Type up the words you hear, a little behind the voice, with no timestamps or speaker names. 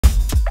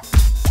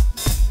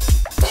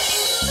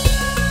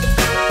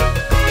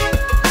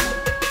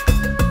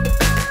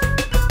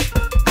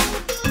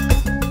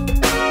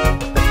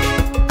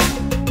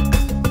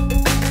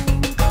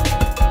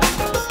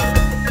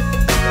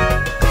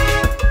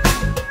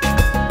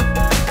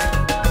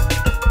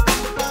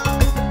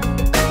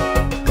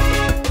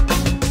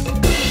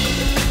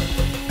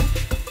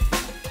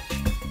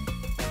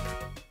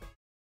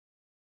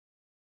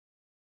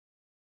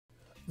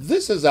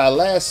This is our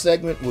last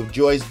segment with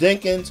Joyce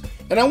Dinkins,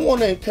 and I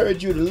want to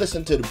encourage you to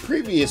listen to the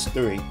previous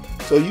 3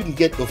 so you can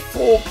get the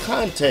full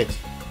context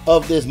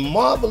of this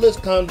marvelous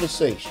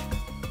conversation.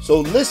 So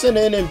listen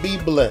in and be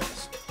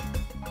blessed.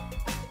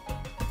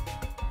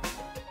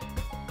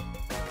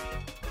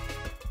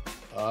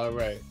 All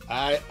right.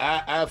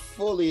 I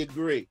fully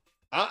agree.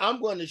 I'm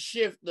going to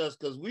shift us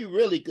because we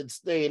really could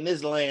stay in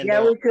this land.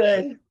 Yeah, we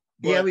could.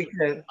 But we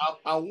could.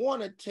 I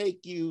want to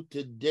take you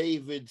to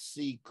David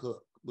C.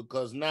 Cook,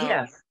 because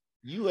now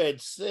you had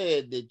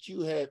said that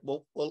you had,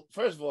 well,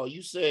 first of all,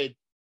 you said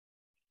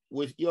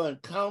with your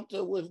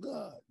encounter with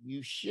God,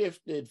 you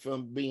shifted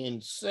from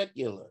being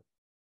secular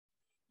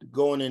to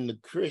going into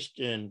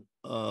Christian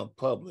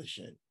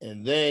publishing.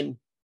 And then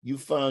you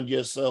found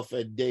yourself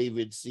at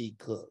David C.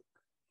 Cook.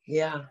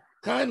 Yeah.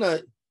 Kind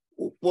of,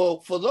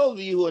 well, for those of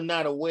you who are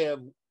not aware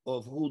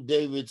of who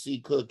David C.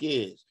 Cook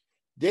is,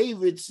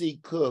 David C.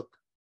 Cook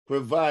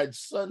provides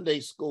Sunday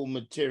school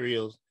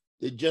materials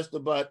to just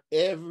about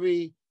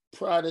every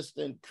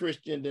Protestant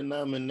Christian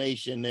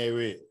denomination there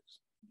is.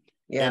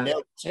 Yeah. And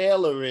they'll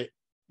tailor it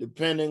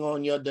depending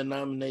on your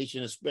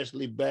denomination,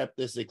 especially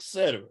Baptist,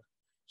 etc.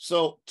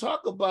 So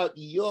talk about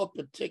your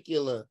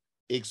particular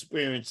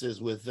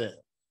experiences with them.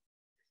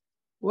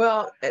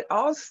 Well, it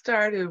all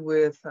started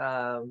with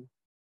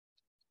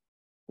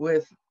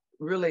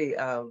really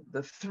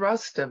the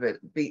thrust of it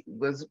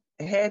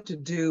had to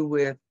do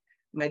with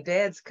my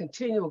dad's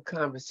continual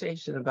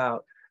conversation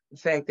about the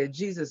fact that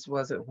Jesus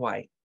wasn't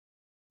white.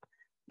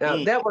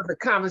 Now, that was a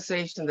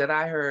conversation that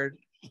I heard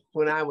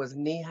when I was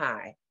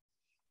knee-high,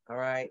 all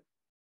right?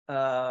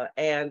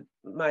 And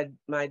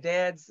my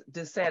dad's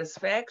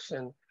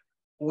dissatisfaction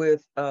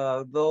with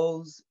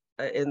those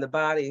in the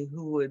body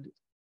who would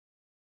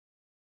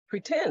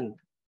pretend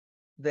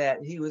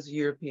that he was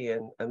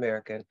European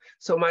American.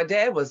 So my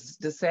dad was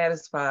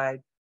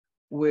dissatisfied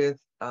with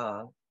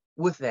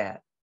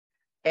that.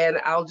 And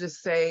I'll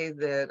just say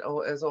that,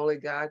 as only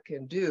God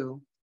can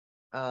do,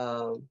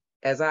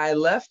 as I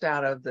left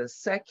out of the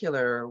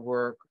secular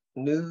work,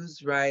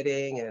 news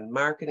writing and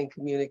marketing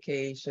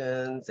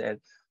communications and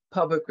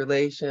public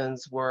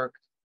relations work,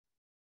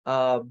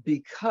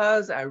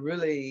 because I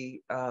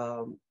really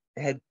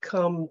had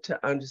come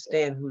to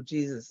understand who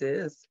Jesus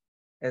is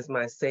as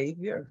my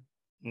Savior,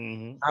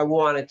 I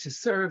wanted to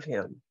serve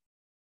him.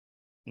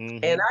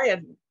 And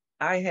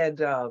I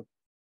had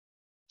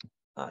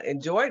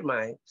enjoyed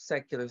my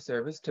secular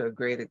service to a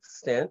great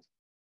extent.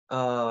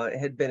 It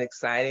had been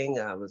exciting.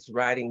 I was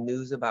writing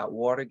news about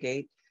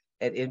Watergate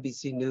at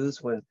NBC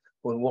News when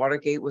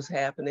Watergate was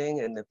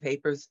happening and the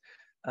papers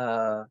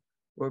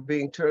were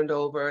being turned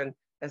over, and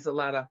that's a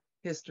lot of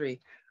history.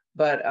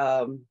 But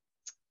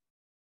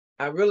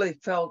I really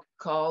felt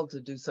called to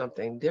do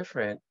something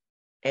different.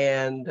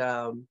 And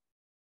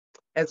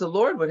as the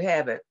Lord would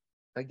have it,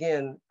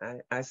 again,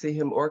 I see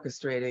him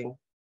orchestrating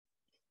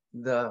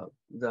the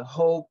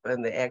hope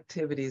and the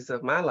activities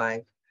of my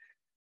life.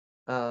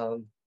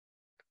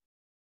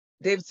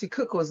 David C.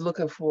 Cook was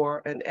looking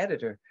for an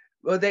editor.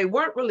 Well, they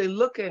weren't really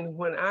looking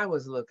when I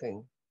was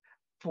looking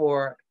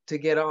to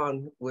get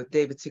on with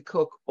David C.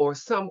 Cook or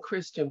some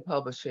Christian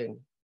publishing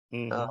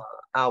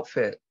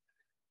outfit.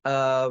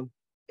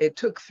 It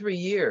took 3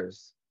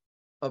 years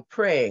of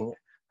praying.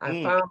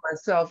 I found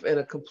myself in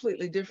a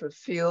completely different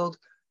field,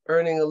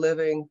 earning a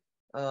living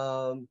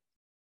and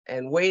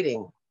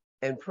waiting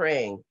and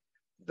praying.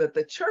 But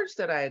the church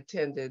that I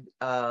attended,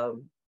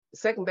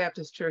 Second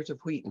Baptist Church of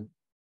Wheaton,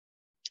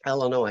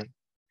 Illinois,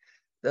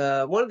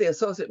 one of the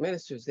associate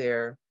ministers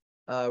there,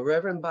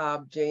 Reverend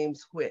Bob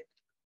James Whitt,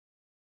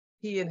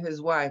 he and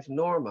his wife,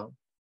 Norma,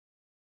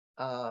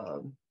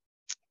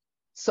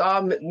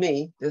 saw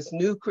me, this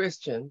new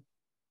Christian,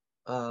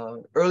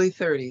 early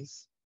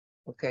 30s,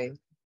 okay,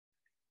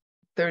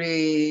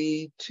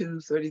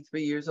 32,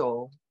 33 years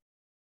old,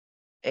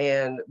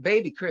 and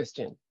baby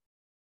Christian.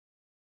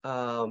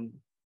 And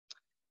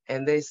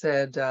they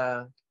said,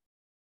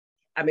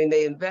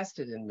 they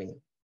invested in me.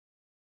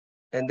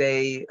 And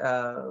they,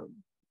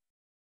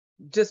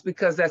 just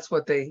because that's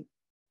what they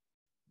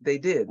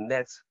did, and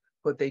that's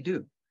what they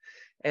do.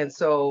 And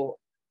so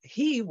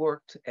he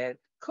worked at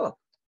Cook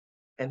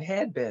and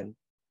had been.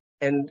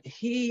 And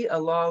he,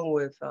 along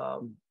with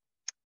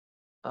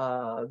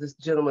this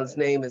gentleman's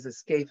name is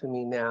escaping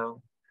me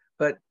now,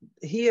 but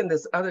he and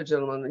this other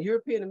gentleman, a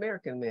European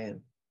American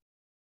man,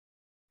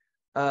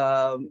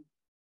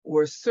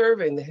 were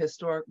serving the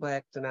historic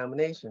Black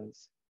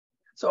denominations.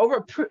 So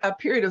over a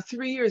period of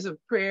 3 years of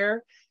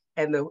prayer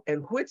and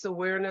Whit's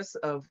awareness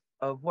of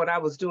what I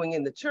was doing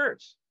in the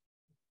church,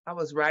 I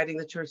was writing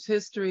the church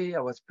history, I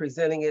was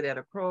presenting it at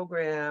a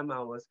program, I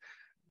was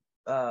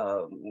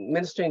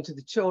ministering to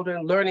the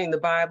children, learning the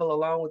Bible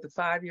along with the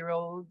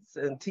 5-year-olds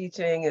and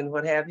teaching and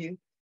what have you.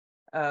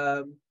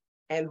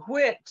 And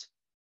Whit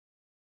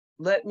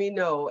let me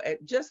know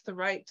at just the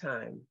right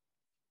time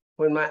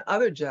when my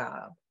other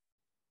job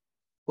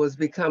was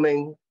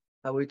becoming,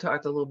 we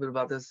talked a little bit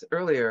about this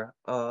earlier,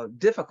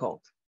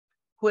 difficult.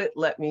 Whit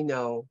let me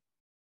know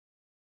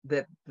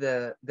that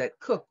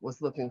Cook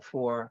was looking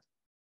for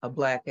a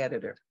Black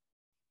editor.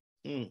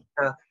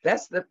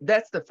 That's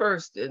the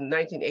first in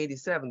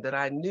 1987 that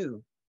I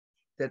knew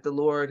that the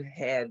Lord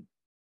had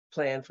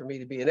planned for me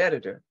to be an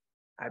editor.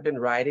 I've been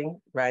writing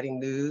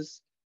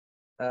news,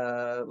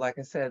 like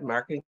I said,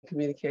 marketing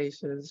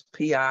communications,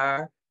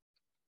 PR,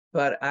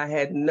 but I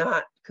had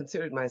not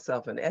considered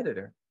myself an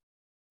editor.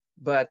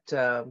 But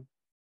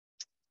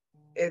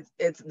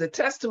it's the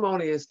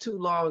testimony is too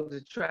long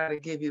to try to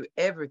give you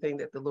everything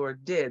that the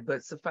Lord did,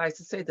 but suffice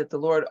to say that the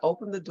Lord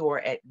opened the door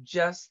at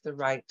just the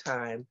right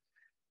time.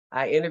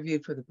 I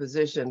interviewed for the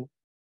position,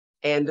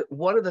 and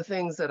one of the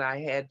things that I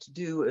had to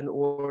do in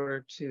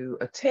order to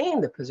attain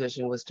the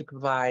position was to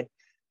provide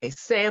a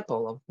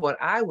sample of what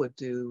I would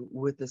do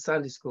with the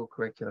Sunday school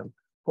curriculum,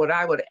 what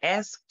I would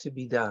ask to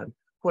be done,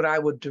 what I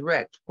would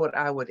direct, what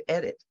I would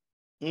edit.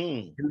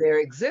 In their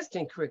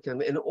existing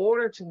curriculum, in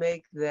order to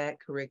make that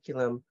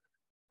curriculum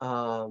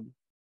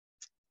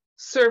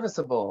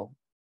serviceable,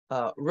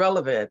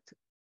 relevant,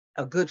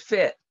 a good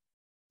fit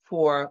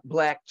for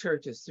Black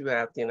churches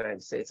throughout the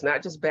United States,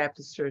 not just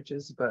Baptist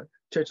churches, but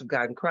Church of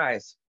God in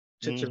Christ,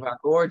 Church of Our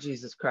Lord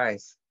Jesus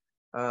Christ,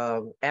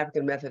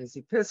 African Methodist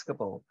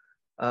Episcopal,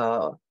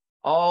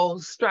 all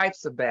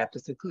stripes of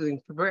Baptists,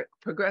 including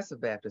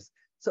Progressive Baptists.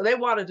 So they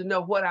wanted to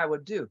know what I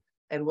would do.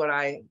 And what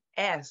I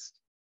asked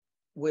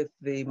with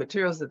the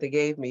materials that they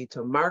gave me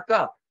to mark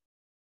up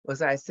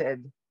was, I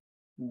said,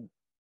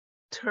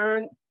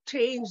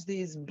 change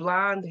these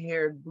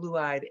blonde-haired,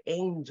 blue-eyed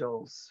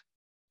angels.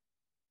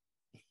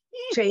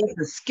 Change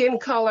the skin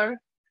color,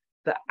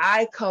 the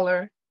eye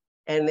color,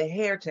 and the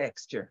hair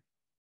texture,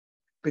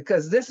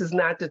 because this is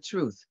not the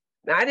truth.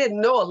 Now, I didn't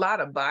know a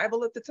lot of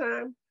Bible at the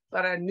time,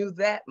 but I knew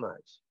that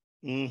much.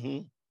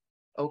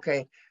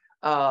 Okay,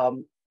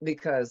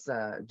 because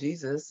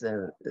Jesus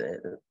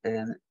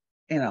and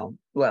you know,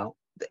 well,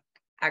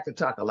 I could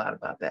talk a lot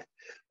about that,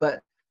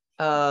 but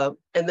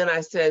and then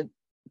I said,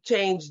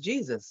 change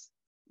Jesus.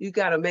 You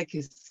got to make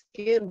his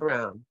skin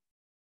brown.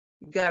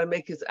 You got to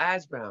make his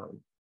eyes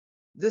brown.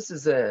 This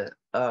is a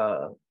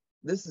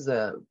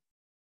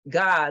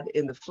God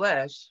in the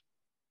flesh.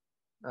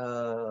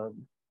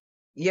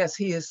 Yes,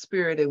 he is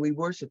spirit, and we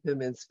worship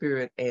him in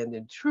spirit and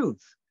in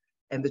truth.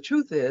 And the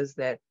truth is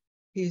that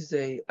he's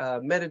a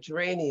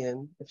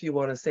Mediterranean, if you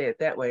want to say it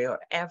that way, or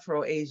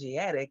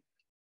Afro-Asiatic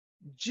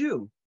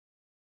Jew,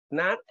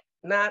 not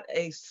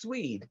a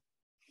Swede.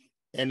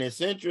 And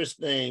it's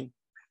interesting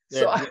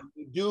that when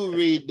you do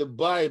read the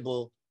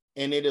Bible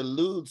and it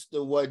alludes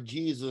to what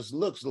Jesus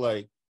looks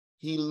like,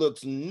 he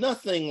looks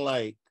nothing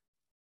like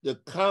the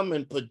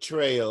common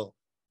portrayal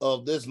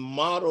of this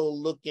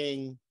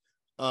model-looking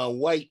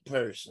white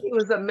person. He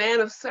was a man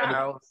of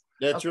sorrows.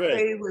 That's right.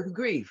 Acquainted with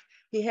grief.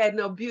 He had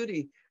no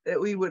beauty that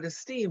we would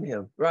esteem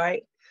him,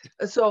 right?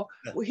 So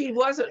he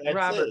wasn't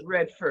Robert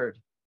Redford.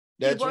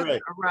 That's right.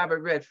 A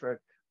Robert Redford.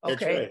 Okay.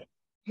 That's right.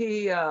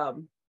 He,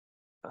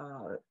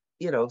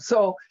 you know,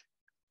 so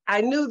I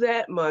knew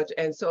that much.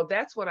 And so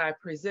that's what I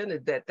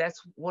presented,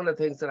 that's one of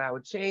the things that I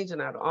would change.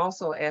 And I'd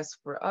also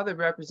ask for other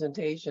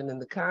representation in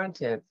the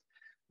content,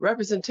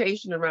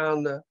 representation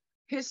around the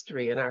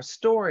history and our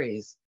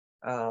stories,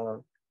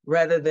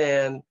 rather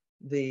than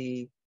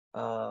the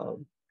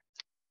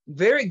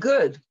very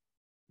good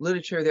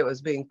literature that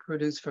was being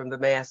produced from the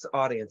mass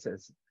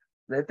audiences.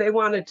 If they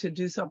wanted to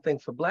do something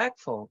for Black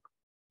folk,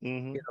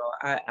 you know,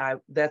 I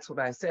that's what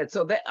I said.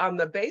 So that on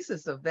the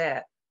basis of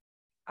that,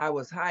 I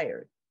was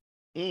hired.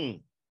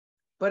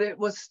 But it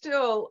was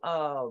still,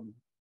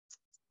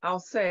 I'll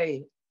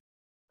say,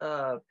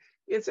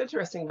 it's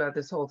interesting about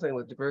this whole thing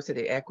with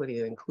diversity, equity,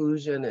 and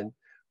inclusion. And,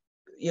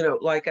 you know,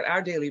 like at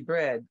Our Daily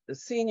Bread, the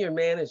senior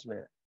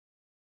management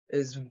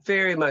is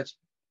very much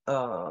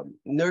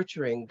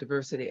nurturing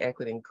diversity,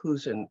 equity,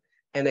 inclusion,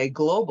 and a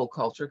global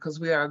culture, because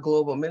we are a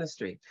global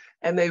ministry.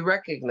 And they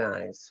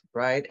recognize,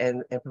 right,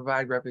 and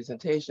provide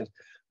representation.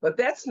 But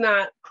that's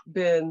not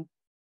been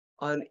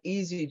an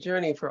easy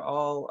journey for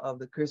all of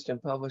the Christian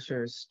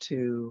publishers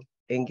to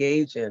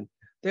engage in.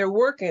 They're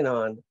working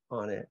on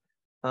it.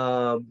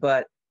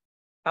 But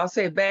I'll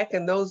say back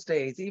in those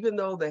days, even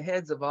though the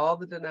heads of all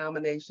the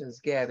denominations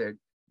gathered,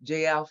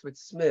 J. Alfred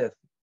Smith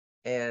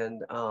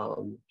and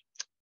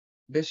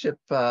Bishop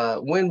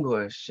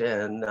Winbush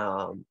and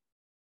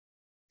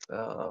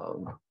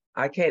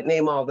I can't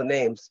name all the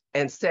names,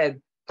 and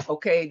said,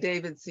 okay,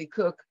 David C.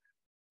 Cook,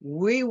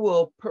 we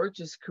will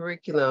purchase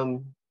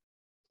curriculum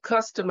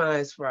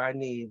customized for our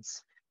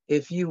needs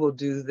if you will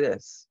do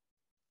this.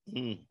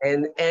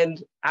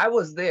 And I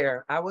was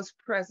there, I was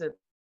present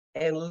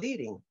and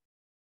leading.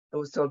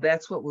 So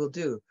that's what we'll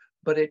do.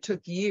 But it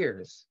took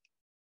years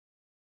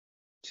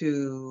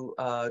to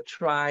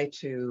try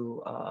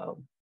to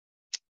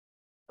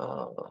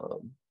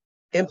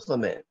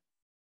implement.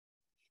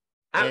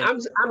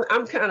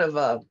 I'm kind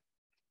of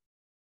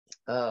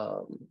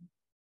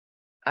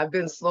I've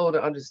been slow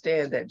to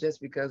understand that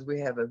just because we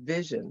have a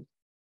vision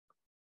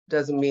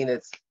doesn't mean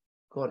it's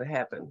going to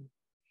happen.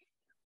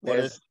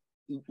 Well,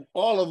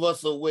 all of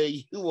us are where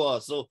you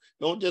are, so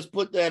don't just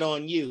put that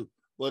on you.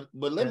 But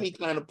let me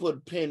kind of put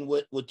a pin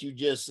with what you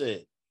just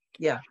said.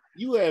 Yeah.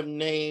 You have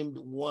named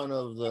one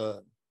of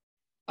the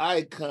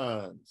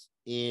icons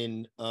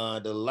in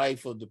the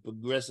life of the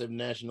Progressive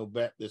National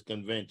Baptist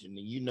Convention.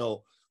 And you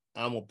know,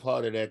 I'm a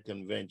part of that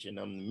convention.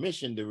 I'm the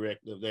mission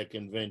director of that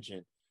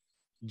convention.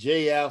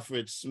 J.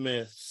 Alfred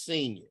Smith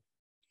Sr.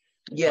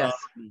 Yes.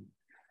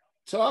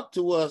 Talk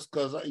to us,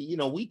 because, you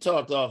know, we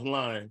talked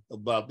offline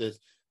about this.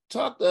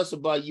 Talk to us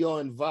about your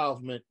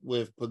involvement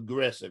with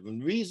Progressive.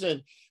 And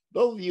reason,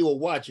 those of you who are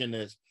watching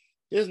this,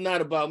 it's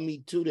not about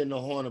me tooting the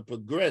horn of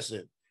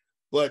Progressive.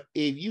 But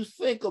if you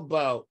think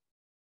about,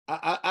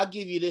 I'll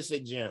give you this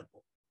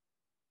example.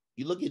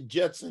 You look at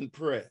Judson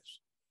Press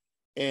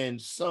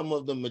and some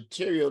of the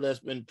material that's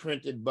been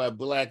printed by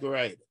Black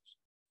writers.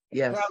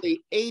 Yes.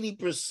 Probably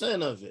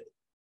 80% of it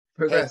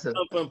Progressive. has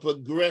come from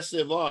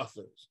progressive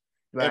authors.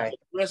 Right. And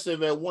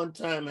Progressive at one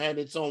time had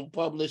its own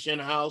publishing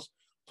house.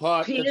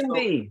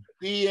 PNB.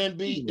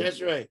 PNB,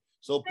 that's right.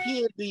 So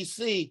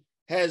PNBC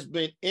has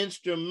been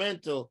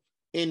instrumental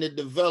in the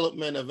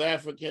development of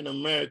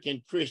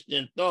African-American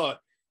Christian thought,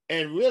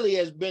 and really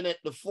has been at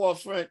the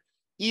forefront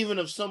even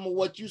of some of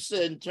what you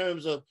said in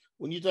terms of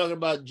when you're talking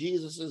about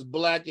Jesus is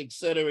Black, et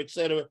cetera,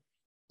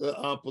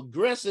 the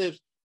progressives,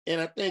 and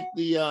I think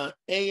the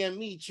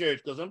AME church,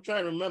 because I'm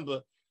trying to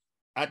remember,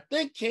 I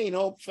think Kane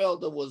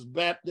Hopefelder was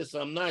Baptist,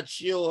 I'm not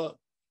sure.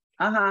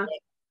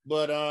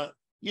 But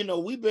you know,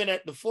 we've been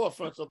at the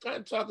forefront. So kind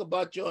of talk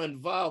about your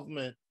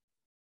involvement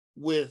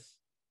with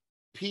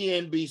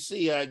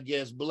PNBC, I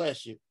guess,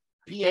 bless you.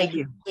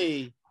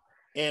 PNBC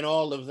and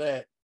all of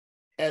that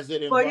as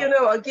it involves. Well, you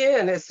know,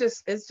 again, it's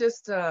just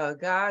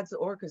God's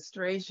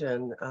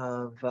orchestration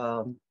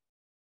of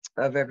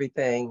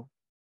everything,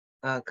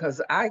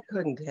 because I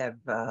couldn't have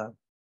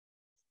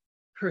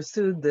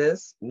pursued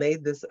this,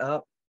 made this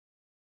up,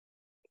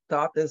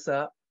 thought this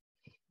up.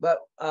 But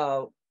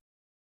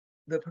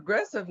the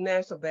Progressive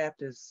National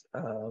Baptist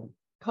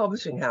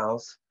Publishing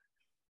House,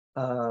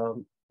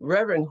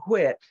 Reverend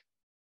Whit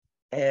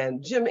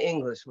and Jim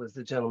English was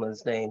the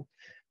gentleman's name,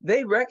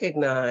 they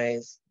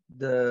recognized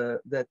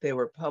that there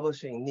were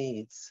publishing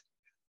needs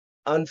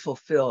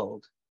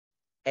unfulfilled,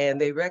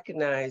 and they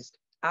recognized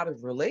out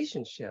of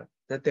relationship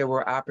that there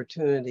were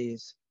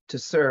opportunities to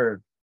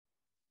serve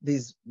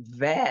these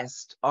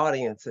vast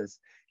audiences,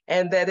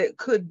 and that it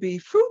could be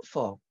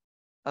fruitful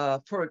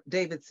for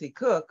David C.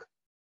 Cook,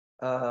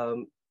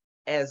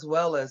 as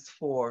well as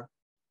for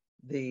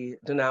the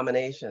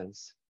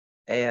denominations.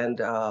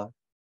 And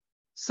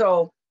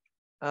so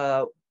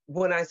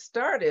when I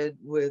started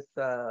with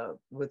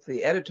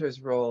the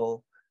editor's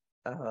role,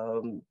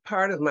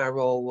 part of my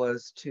role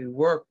was to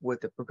work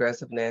with the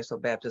Progressive National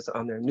Baptist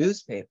on their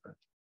newspaper.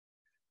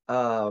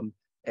 And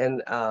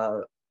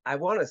I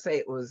want to say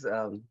it was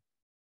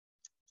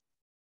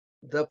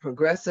the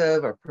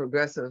Progressive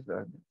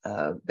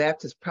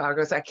Baptist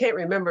Progress. I can't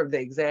remember the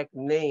exact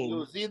name. It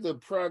was either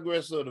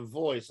Progress or The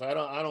Voice. I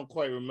don't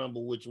quite remember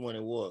which one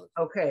it was.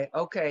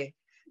 Okay.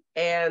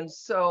 And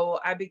so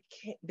I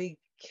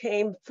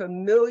became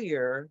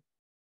familiar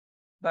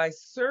by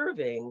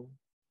serving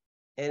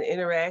and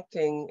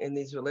interacting in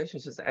these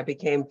relationships. I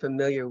became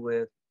familiar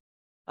with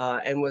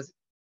and was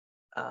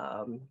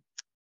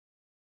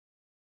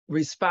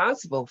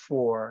responsible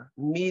for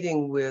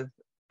meeting with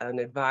an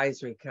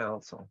advisory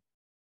council.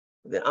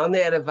 On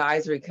that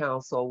advisory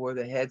council were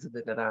the heads of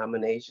the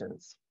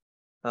denominations,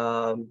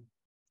 and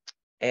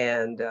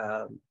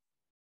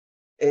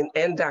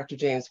Dr.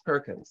 James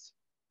Perkins.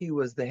 He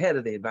was the head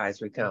of the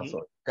advisory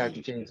council,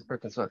 Dr. James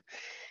Perkins was.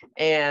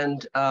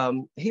 And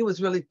he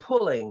was really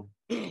pulling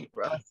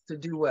for us to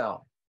do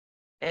well.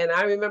 And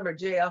I remember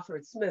J.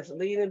 Alfred Smith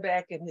leaning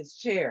back in his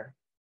chair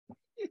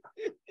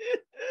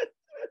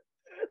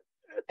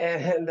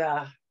and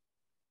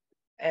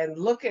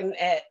looking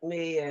at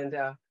me, and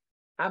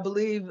I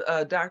believe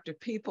Dr.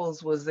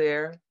 Peoples was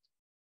there,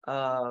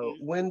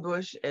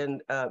 Winbush,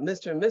 and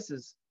Mr. and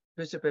Mrs.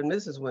 Bishop and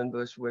Mrs.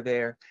 Winbush were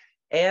there,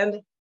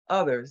 and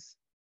others.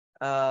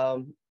 I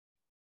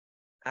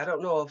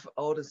don't know if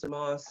Otis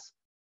Moss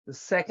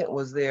II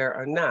was there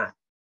or not,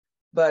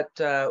 but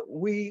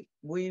we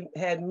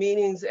had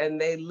meetings and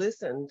they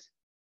listened,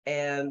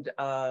 and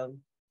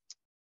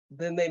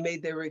then they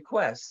made their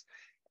requests.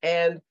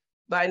 And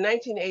by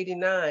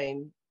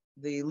 1989,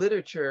 the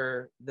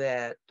literature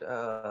that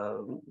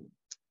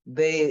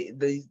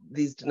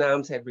these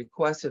denoms had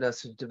requested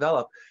us to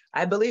develop,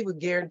 I believe with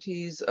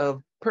guarantees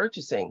of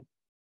purchasing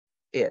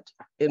it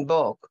in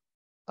bulk.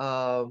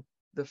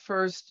 The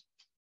first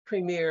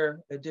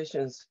premier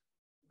editions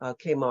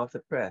came off the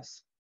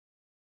press.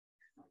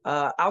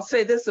 I'll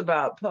say this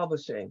about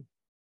publishing.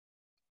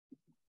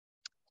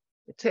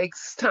 It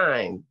takes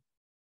time.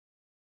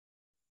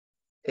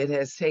 It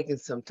has taken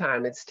some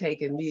time. It's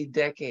taken me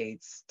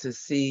decades to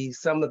see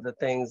some of the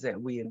things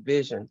that we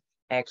envision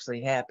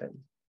actually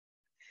happen.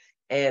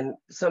 And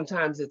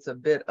sometimes it's a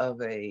bit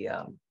of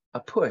a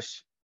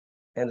push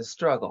and a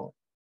struggle.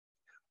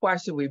 Why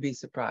should we be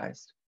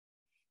surprised?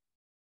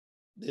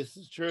 This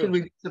is true. Should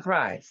we be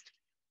surprised?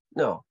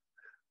 No.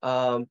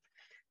 But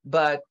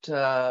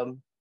I'll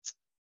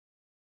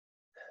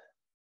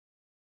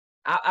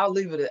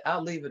leave it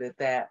at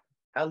that.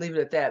 I'll leave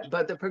it at that.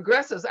 But the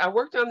progressives, I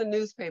worked on the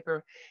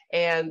newspaper,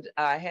 and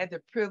I had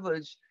the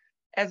privilege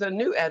as a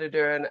new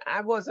editor, and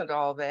I wasn't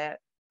all that.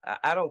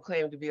 I don't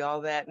claim to be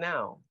all that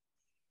now,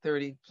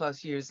 30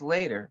 plus years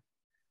later.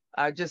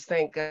 I just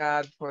thank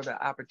God for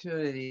the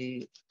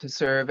opportunity to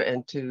serve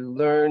and to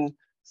learn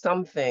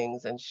some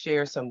things and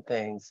share some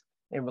things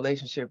in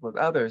relationship with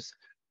others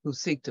who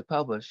seek to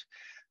publish.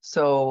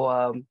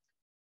 So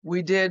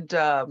we did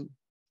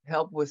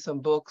help with some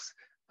books.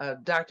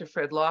 Dr.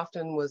 Fred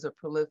Lofton was a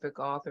prolific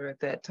author at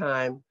that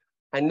time.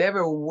 I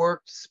never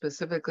worked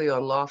specifically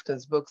on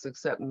Lofton's books,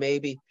 except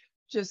maybe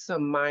just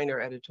some minor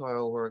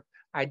editorial work.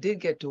 I did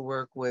get to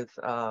work with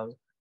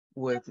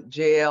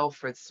J.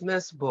 Alfred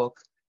Smith's book.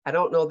 I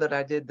don't know that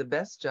I did the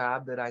best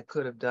job that I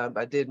could have done,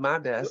 but I did my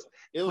best.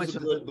 It was a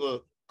good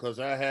book, because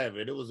I have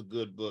it. It was a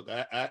good book.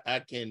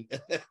 I can.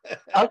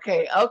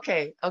 Okay.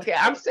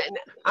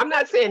 I'm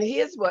not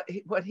saying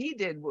what he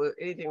did was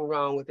anything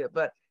wrong with it,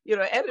 but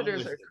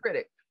editors are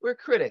critics. We're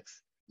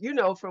critics.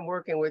 From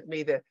working with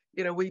me that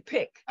we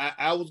pick.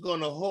 I was going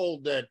to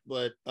hold that,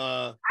 but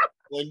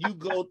when you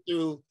go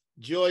through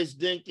Joyce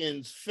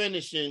Dinkins'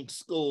 finishing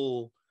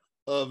school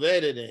of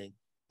editing,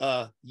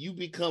 you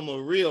become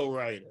a real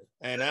writer.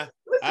 And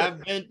I've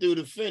been through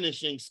the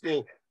finishing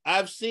school.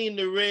 I've seen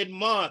the red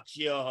marks,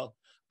 y'all.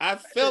 I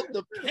felt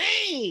the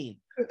pain.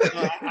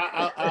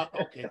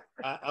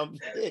 I'm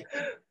sick.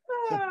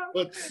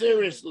 But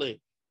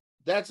seriously,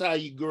 that's how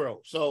you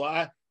grow. So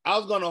I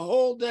was going to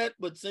hold that,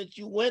 but since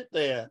you went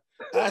there,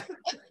 well,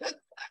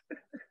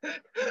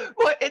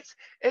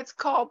 it's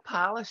called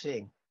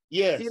polishing.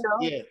 Yes,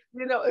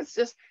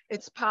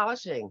 it's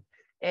polishing,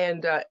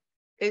 and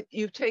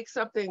you take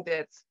something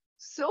that's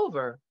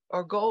silver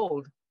or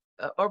gold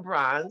or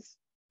bronze,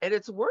 and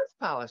it's worth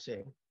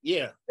polishing.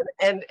 Yeah.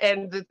 And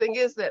the thing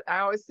is that I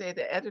always say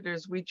to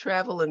editors, we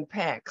travel in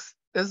packs.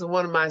 This is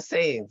one of my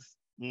sayings.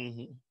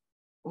 Mm-hmm.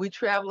 We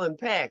travel in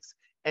packs,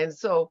 and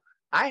so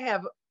I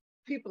have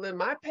people in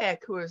my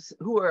pack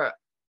who are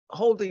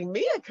holding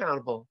me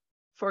accountable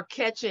for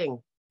catching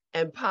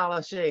and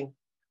polishing,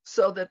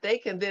 so that they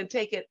can then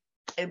take it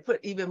and put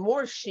even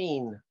more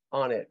sheen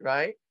on it,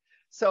 right?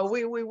 So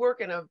we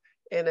work in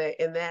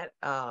that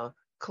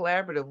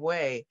collaborative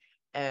way,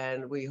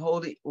 and we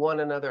hold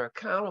one another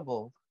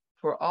accountable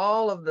for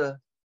all of the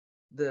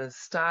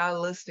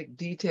stylistic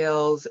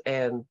details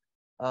and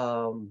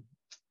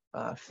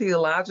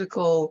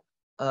theological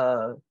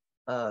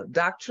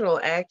doctrinal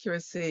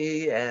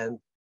accuracy, and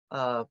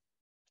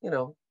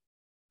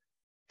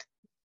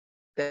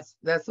that's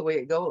the way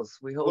it goes.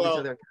 We hold each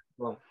other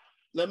accountable.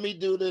 Let me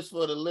do this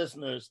for the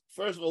listeners.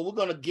 First of all, we're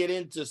going to get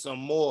into some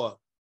more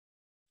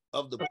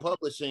of the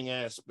publishing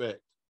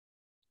aspect,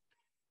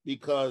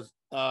 because,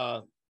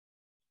 and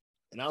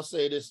I'll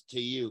say this to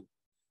you,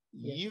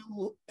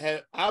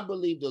 I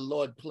believe the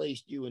Lord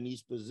placed you in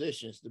these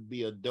positions to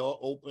be a door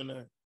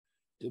opener,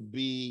 to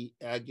be,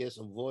 I guess,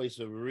 a voice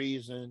of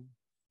reason,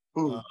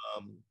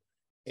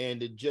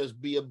 and to just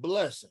be a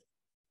blessing,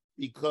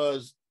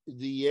 because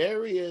the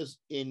areas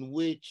in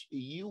which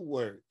you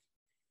work,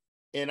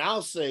 and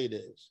I'll say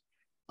this,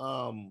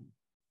 are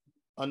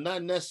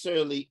not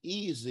necessarily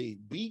easy,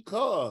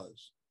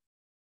 because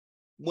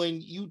when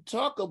you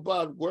talk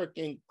about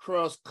working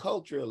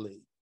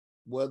cross-culturally,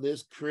 whether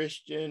it's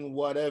Christian,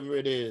 whatever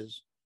it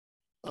is,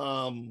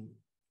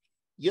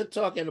 you're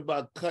talking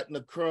about cutting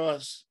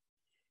across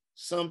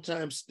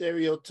sometimes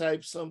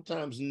stereotypes,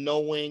 sometimes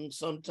knowing,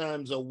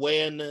 sometimes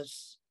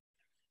awareness.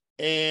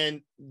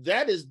 And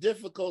that is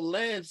difficult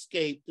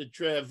landscape to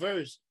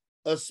traverse,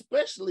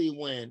 especially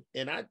when,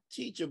 and I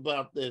teach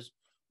about this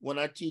when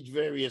I teach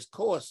various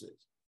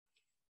courses,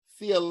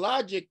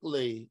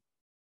 theologically,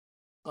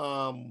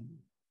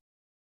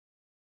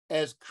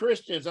 as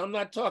Christians, I'm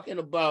not talking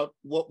about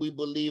what we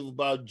believe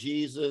about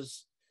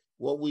Jesus,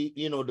 what we,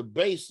 the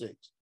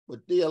basics,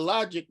 but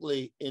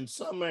theologically in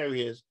some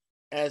areas,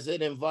 as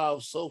it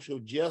involves social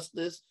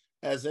justice,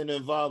 as it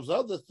involves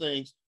other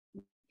things,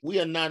 we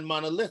are not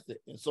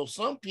monolithic. And so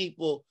some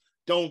people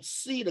don't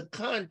see the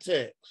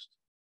context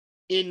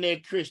in their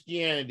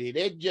Christianity.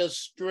 They're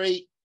just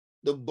straight,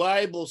 the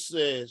Bible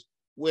says,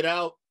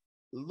 without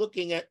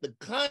looking at the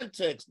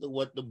context of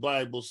what the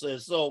Bible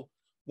says. So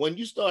when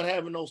you start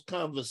having those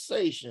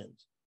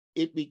conversations,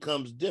 it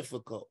becomes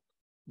difficult.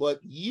 But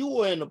you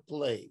were in a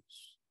place,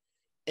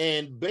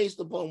 and based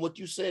upon what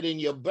you said in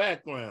your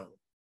background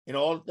and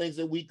all the things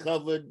that we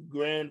covered,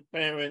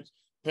 grandparents,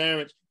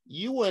 parents,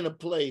 you were in a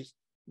place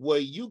where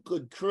you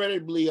could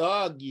credibly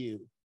argue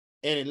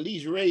and at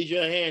least raise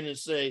your hand and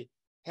say,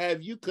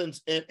 have you,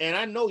 and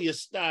I know your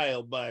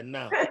style by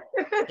now.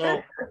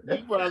 So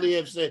you probably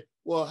have said,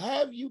 well,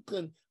 have you,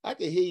 I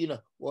can hear you now,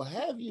 well,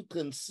 have you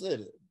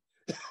considered?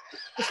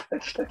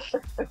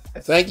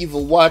 Thank you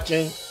for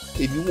watching.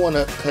 If you want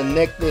to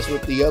connect this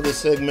with the other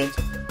segments,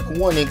 I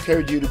want to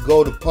encourage you to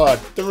go to part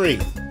 3,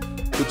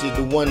 which is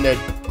the one that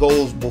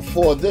goes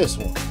before this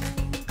one.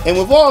 And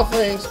with all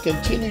things,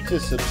 continue to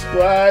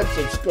subscribe,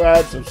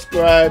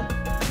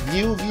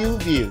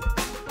 view,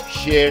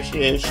 share.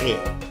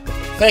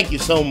 Thank you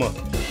so much.